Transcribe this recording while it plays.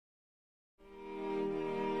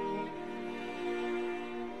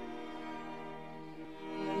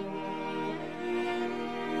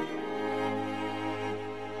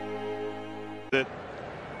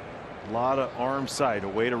A lot of arm side, a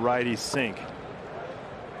way to righties sink.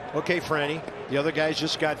 Okay, Franny, the other guys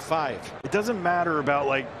just got 5. It doesn't matter about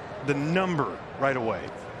like the number right away.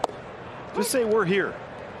 Just say we're here.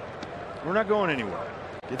 We're not going anywhere.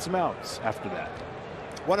 Get some outs after that.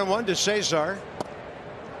 1-1 to Cesar,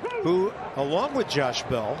 who, along with Josh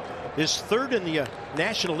Bell, is third in the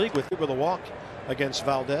National League with a walk against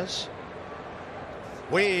Valdez.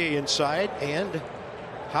 Way inside, and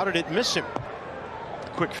how did it miss him?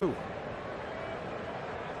 Quick foo.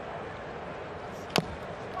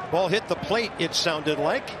 Ball hit the plate, it sounded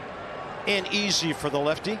like, and easy for the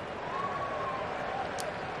lefty.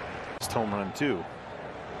 It's home run too.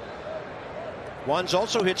 Juan's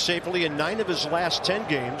also hit safely in 9 of his last 10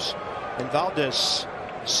 games, and Valdez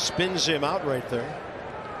spins him out right there.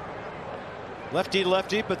 Lefty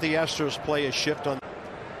lefty, but the Astros play a shift on.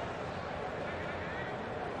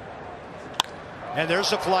 And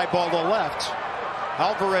there's a fly ball to left.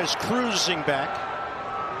 Alvarez cruising back.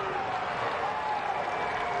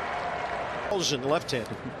 And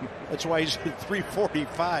left-handed. That's why he's hit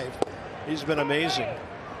 345. He's been amazing.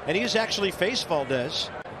 And he's actually faced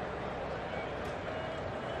Valdez.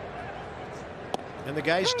 And the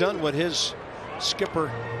guy's done what his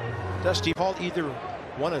skipper, Dusty Hall, either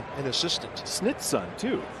one an assistant. Snit's son,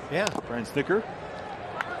 too. Yeah. Brian Snitker.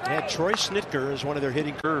 Yeah, Troy Snitker is one of their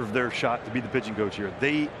hitting. Curve their shot to be the pitching coach here.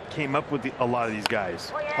 They came up with a lot of these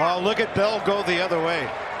guys. Oh, look at Bell go the other way.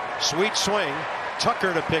 Sweet swing.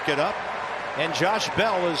 Tucker to pick it up. And Josh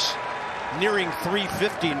Bell is nearing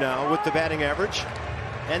 350 now with the batting average.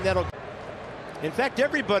 And that'll. In fact,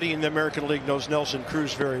 everybody in the American League knows Nelson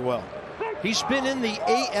Cruz very well. He's been in the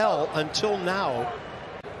AL until now.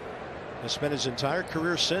 Has spent his entire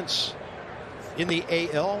career since in the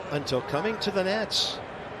AL until coming to the Nats.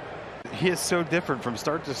 He is so different from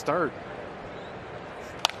start to start.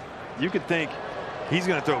 You could think he's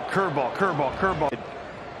going to throw curveball, curveball, curveball.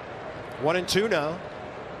 1-2 now.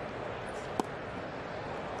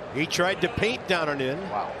 He tried to paint down and in.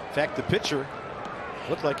 Wow. In fact, the pitcher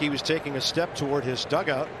looked like he was taking a step toward his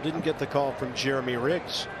dugout. Didn't get the call from Jeremy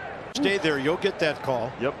Riggs. Stay there, you'll get that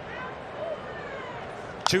call. Yep.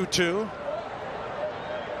 2-2.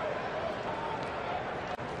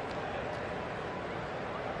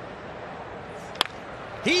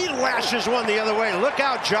 He lashes one the other way. Look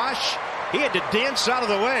out, Josh. He had to dance out of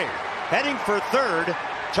the way. Heading for third.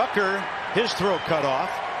 Tucker, his throw cut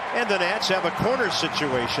off. And the Nats have a corner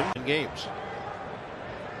situation in games.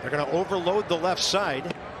 They're going to overload the left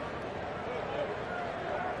side.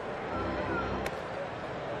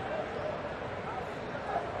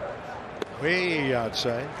 Way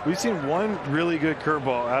outside. We've seen one really good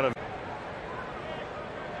curveball out of.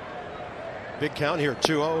 Big count here,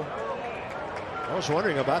 2-0. I was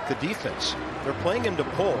wondering about the defense. They're playing him to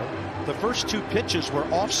pull. The first 2 pitches were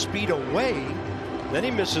off speed away. Then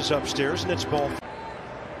he misses upstairs, and it's ball.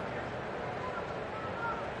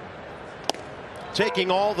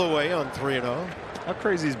 Taking all the way on 3-0. How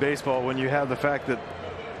crazy is baseball when you have the fact that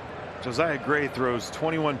Josiah Gray throws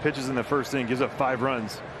 21 pitches in the first inning, gives up 5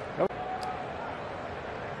 runs.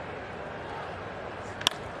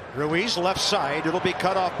 Ruiz left side. It'll be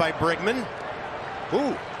cut off by Bregman.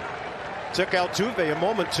 Ooh. Took Altuve a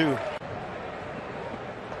moment to.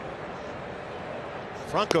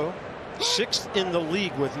 Franco, 6th in the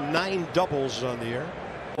league with 9 doubles on the air.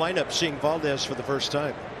 Lineup seeing Valdez for the first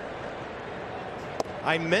time.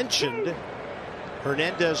 I mentioned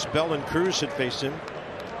Hernandez, Bell, and Cruz had faced him.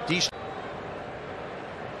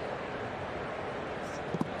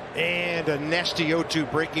 And a nasty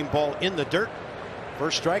 0-2 breaking ball in the dirt.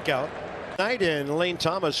 First strikeout. And Lane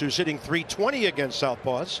Thomas, who's hitting .320 against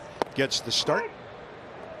Southpaws, gets the start.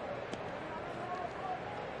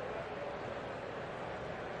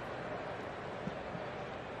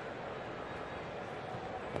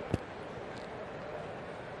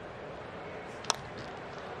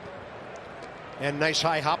 And nice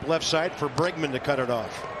high hop left side for Bregman to cut it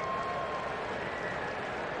off.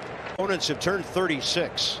 Opponents have turned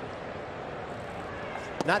 36.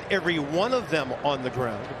 Not every one of them on the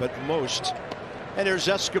ground, but most. And there's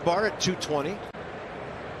Escobar at 220.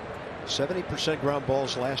 70% ground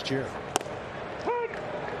balls last year.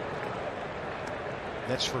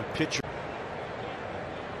 That's for pitcher.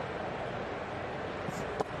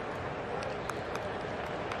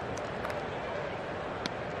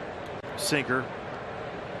 Sinker.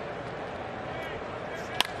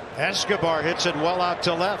 Escobar hits it well out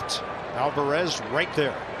to left. Alvarez right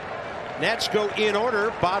there. Nats go in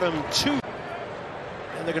order, bottom 2. And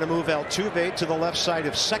they're going to move Altuve to the left side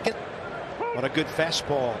of second. What a good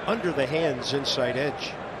fastball under the hands inside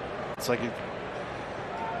edge. It's like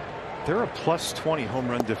They're a plus 20 home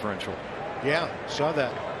run differential. Yeah, saw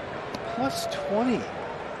that. Plus 20.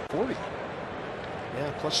 40.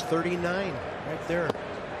 Yeah, plus 39 right there.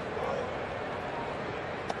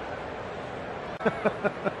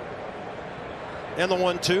 And the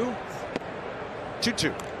 1-2.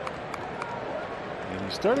 2-2. And he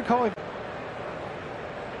started calling.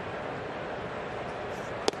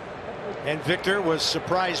 And Victor was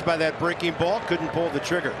surprised by that breaking ball, couldn't pull the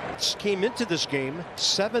trigger. Came into this game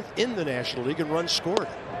 7th in the National League in runs scored.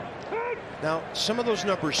 Now, some of those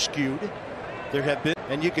numbers skewed. There have been,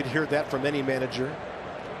 and you could hear that from any manager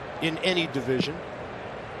in any division.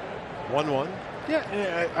 1-1.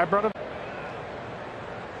 Yeah, I brought up.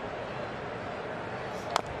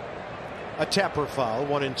 A tapper foul,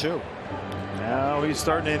 1-2. Now he's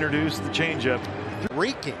starting to introduce the changeup.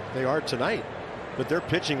 Raking they are tonight, but their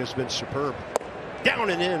pitching has been superb. Down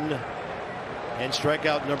and in, and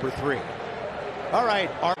strikeout number 3. All right,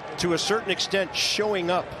 to a certain extent showing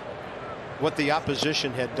up what the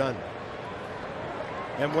opposition had done.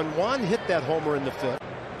 And when Juan hit that homer in the 5th,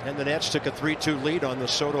 and the Nats took a 3-2 lead on the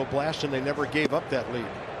Soto blast, and they never gave up that lead.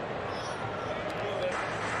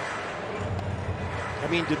 I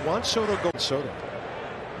mean, did Juan Soto go Soto?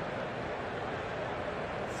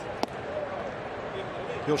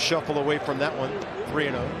 He'll shuffle away from that one.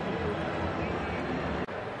 3-0.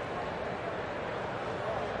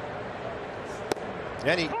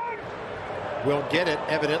 And he will get it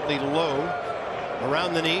evidently low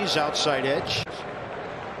around the knees, outside edge.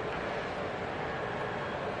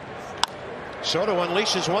 Soto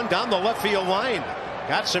unleashes one down the left field line.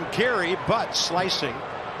 Got some carry, but slicing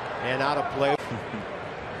and out of play.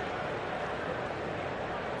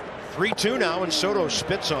 3-2 now, and Soto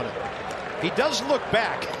spits on it. He does look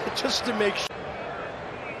back just to make sure.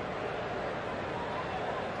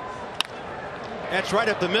 That's right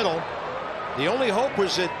up the middle. The only hope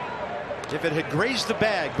was that if it had grazed the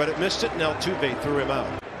bag, but it missed it, and Altuve threw him out.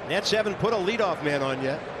 Nats haven't put a leadoff man on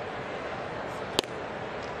yet.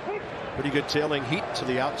 Pretty good tailing heat to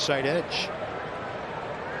the outside edge.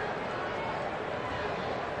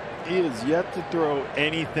 He has yet to throw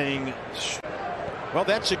anything. Well,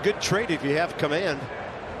 that's a good trait if you have command.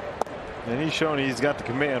 And he's shown he's got the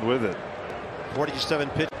command with it. 47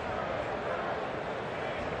 pitch.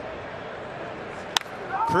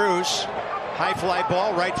 Cruz, high fly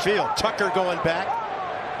ball, right field. Tucker going back.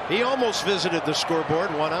 He almost visited the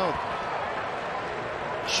scoreboard. 1 out.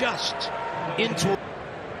 Just into.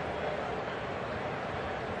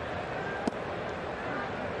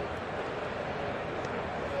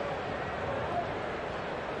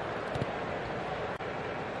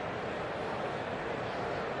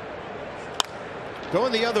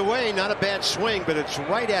 Going the other way, not a bad swing, but it's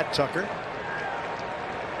right at Tucker.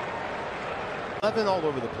 11 all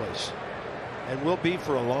over the place, and will be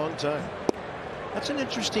for a long time. That's an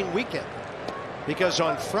interesting weekend, because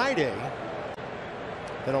on Friday,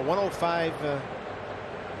 then a 105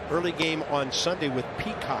 early game on Sunday with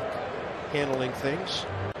Peacock handling things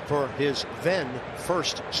for his then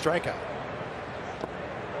first strikeout.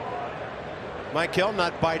 Michael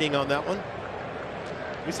not biting on that one.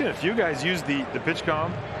 We've seen a few guys use the pitch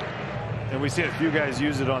comm, and we've seen a few guys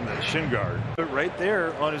use it on the shin guard. But right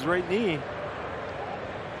there on his right knee.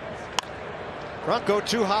 Bronco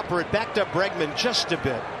 2 hopper. It backed up Bregman just a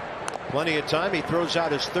bit. Plenty of time. He throws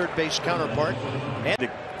out his third base counterpart. And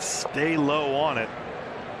to stay low on it.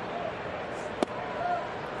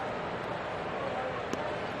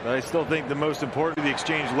 But I still think the most important, the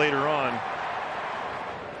exchange later on,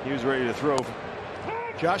 he was ready to throw.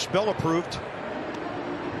 Josh Bell approved.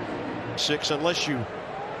 6, unless you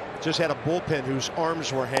just had a bullpen whose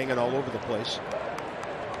arms were hanging all over the place.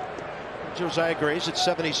 Josiah Grays at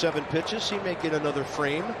 77 pitches. He may get another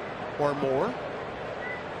frame or more.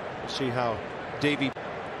 We'll see how Davey.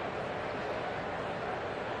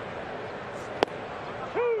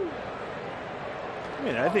 I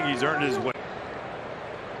mean, I think he's earned his way.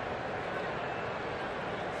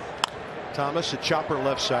 Thomas, a chopper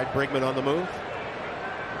left side. Bregman on the move.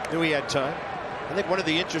 Knew he had time. I think one of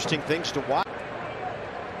the interesting things to watch.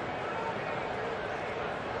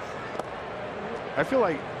 I feel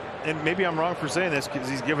like, and maybe I'm wrong for saying this because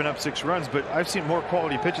he's given up 6 runs, but I've seen more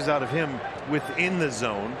quality pitches out of him within the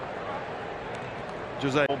zone.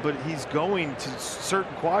 Josiah, but he's going to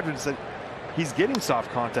certain quadrants that he's getting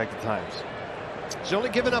soft contact at times. He's only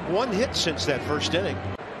given up 1 hit since that first inning.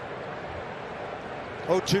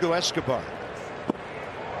 0-2 to Escobar.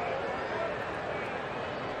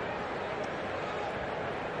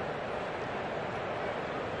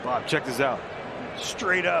 Bob, check this out.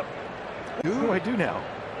 Straight up. What do I do now?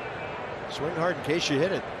 Swing hard in case you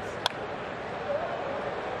hit it.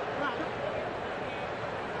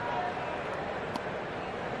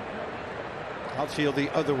 Outfield the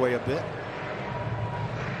other way a bit.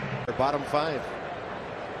 Bottom 5.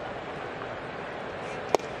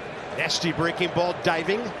 Nasty breaking ball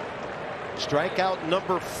diving. Strikeout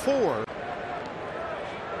number 4.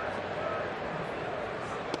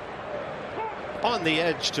 On the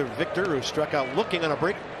edge to Victor, who struck out looking on a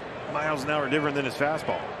break. Miles an hour different than his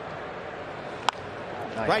fastball.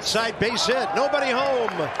 Nice. Right side base hit. Nobody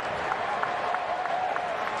home.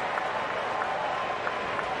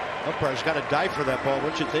 Umpire's got to dive for that ball,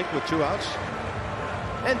 wouldn't you think, with 2 outs?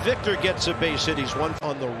 And Victor gets a base hit. He's 1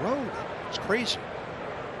 on the road. It's crazy.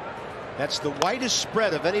 That's the widest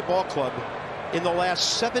spread of any ball club in the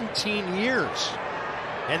last 17 years.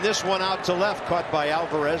 And this one out to left, caught by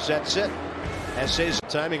Alvarez. That's it. As says the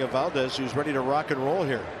timing of Valdez, who's ready to rock and roll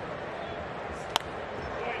here.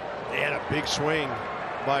 And a big swing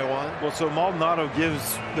by Juan. Well, so Maldonado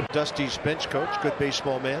gives the Dusty's bench coach, good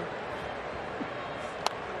baseball man.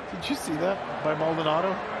 Did you see that by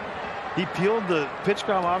Maldonado? He peeled the pitch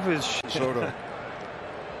column off his Soto.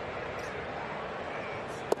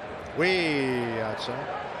 Way outside.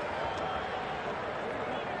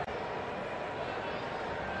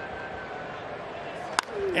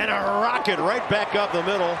 And a rocket right back up the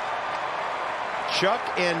middle. Chuck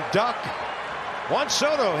and duck. Juan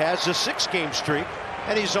Soto has a 6-game streak,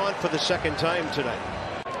 and he's on for the 2nd time tonight.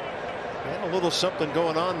 And a little something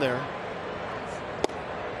going on there.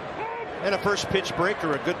 And a first pitch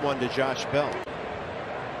breaker, a good one to Josh Bell.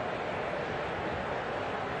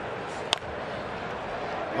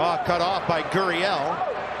 Cut off by Gurriel.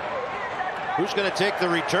 Who's going to take the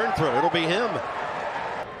return throw? It'll be him.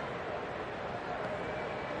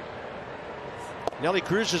 Nelly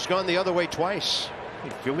Cruz has gone the other way twice.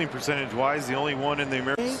 Fielding percentage wise, the only one in the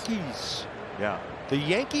American Yankees. Yeah. The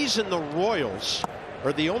Yankees and the Royals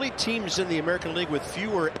are the only teams in the American League with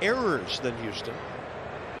fewer errors than Houston.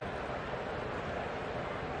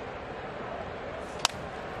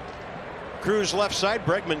 Cruz left side.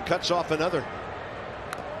 Bregman cuts off another.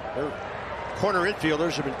 Their corner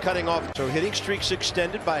infielders have been cutting off. So hitting streaks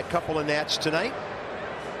extended by a couple of Nats tonight.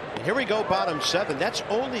 And here we go, bottom 7. That's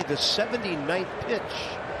only the 79th pitch.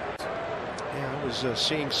 Yeah, I was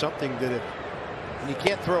seeing something that and you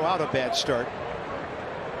can't throw out a bad start.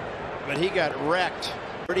 But he got wrecked.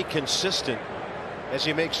 Pretty consistent as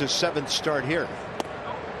he makes his 7th start here.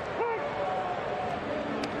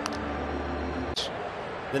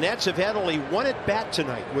 The Nats have had only 1 at bat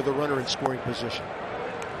tonight with a runner in scoring position.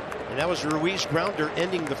 And that was Ruiz grounder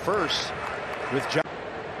ending the 1st with John.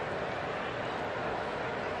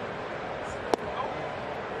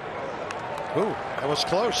 Ooh, that was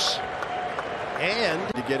close. And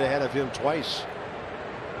to get ahead of him twice.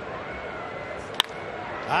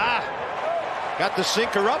 Got the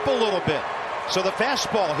sinker up a little bit. So the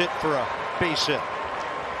fastball hit for a base hit.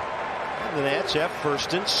 And the Nats have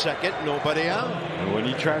 1st and 2nd, nobody out. And when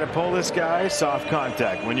you try to pull this guy, soft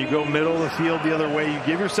contact. When you go middle of the field the other way, you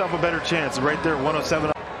give yourself a better chance. Right there at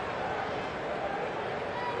 107.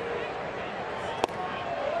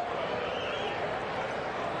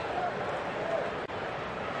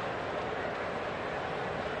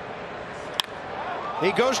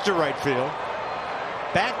 He goes to right field.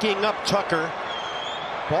 Backing up Tucker.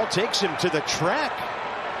 Ball takes him to the track.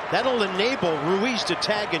 That'll enable Ruiz to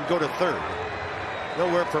tag and go to 3rd.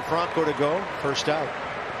 Nowhere for Franco to go. 1st out.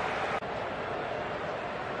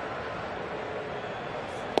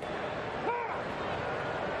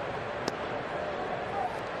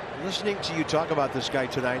 Listening to you talk about this guy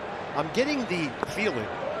tonight, I'm getting the feeling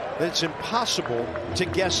that it's impossible to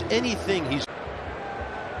guess anything he's.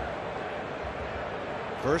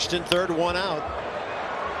 1st and 3rd, 1 out.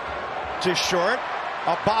 To short,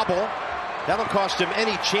 a bobble. That'll cost him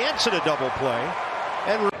any chance at a double play.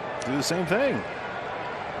 And do the same thing.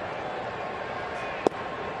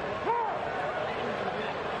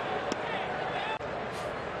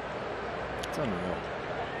 It's unreal.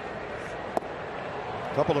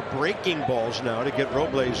 A couple of breaking balls now to get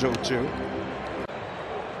Robles 0-2.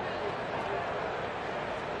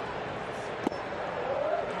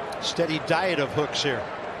 Steady diet of hooks here.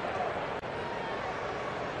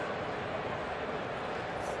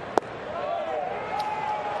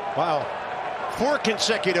 Wow. 4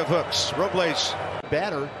 consecutive hooks. Robles,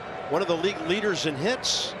 batter, one of the league leaders in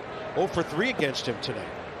hits. 0 for 3 against him tonight.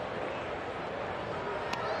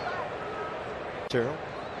 Terrell.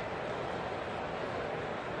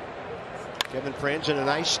 Kevin Franzen and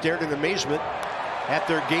I stared in amazement at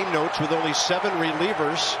their game notes with only 7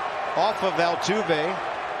 relievers off of Altuve.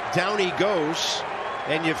 Down he goes,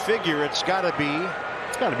 and you figure it's got to be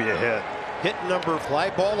a hit. Hit number, fly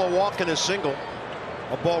ball, a walk, and a single.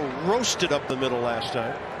 A ball roasted up the middle last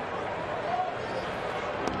time.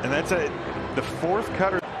 And that's the fourth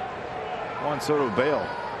cutter. Juan Soto bail.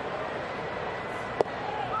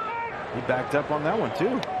 He backed up on that one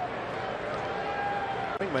too.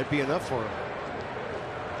 I think might be enough for him.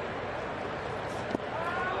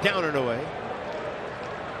 Down and away.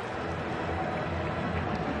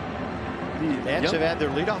 The Nats have had their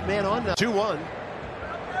leadoff man on now. 2-1.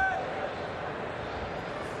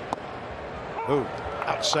 Ooh,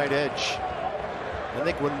 outside edge. I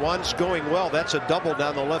think when one's going well, that's a double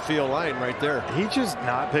down the left field line right there. He's just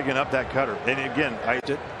not picking up that cutter. And again,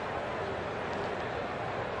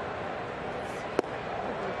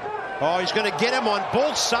 Oh, he's going to get him on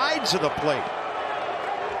both sides of the plate.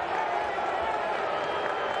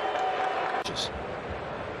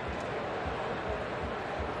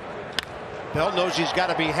 Bell knows he's got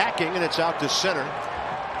to be hacking, and it's out to center.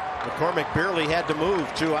 McCormick barely had to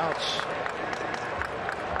move. 2 outs.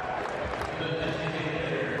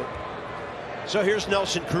 So here's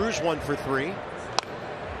Nelson Cruz, 1 for 3.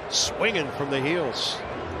 Swinging from the heels.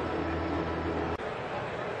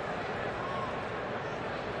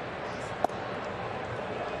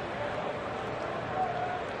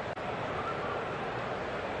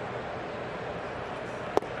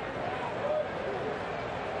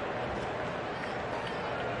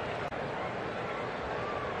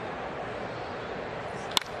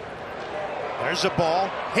 There's a ball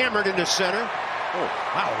hammered into center. Oh,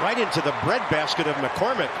 wow, right into the breadbasket of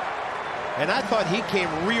McCormick. And I thought he came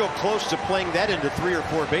real close to playing that into 3 or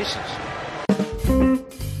 4 bases.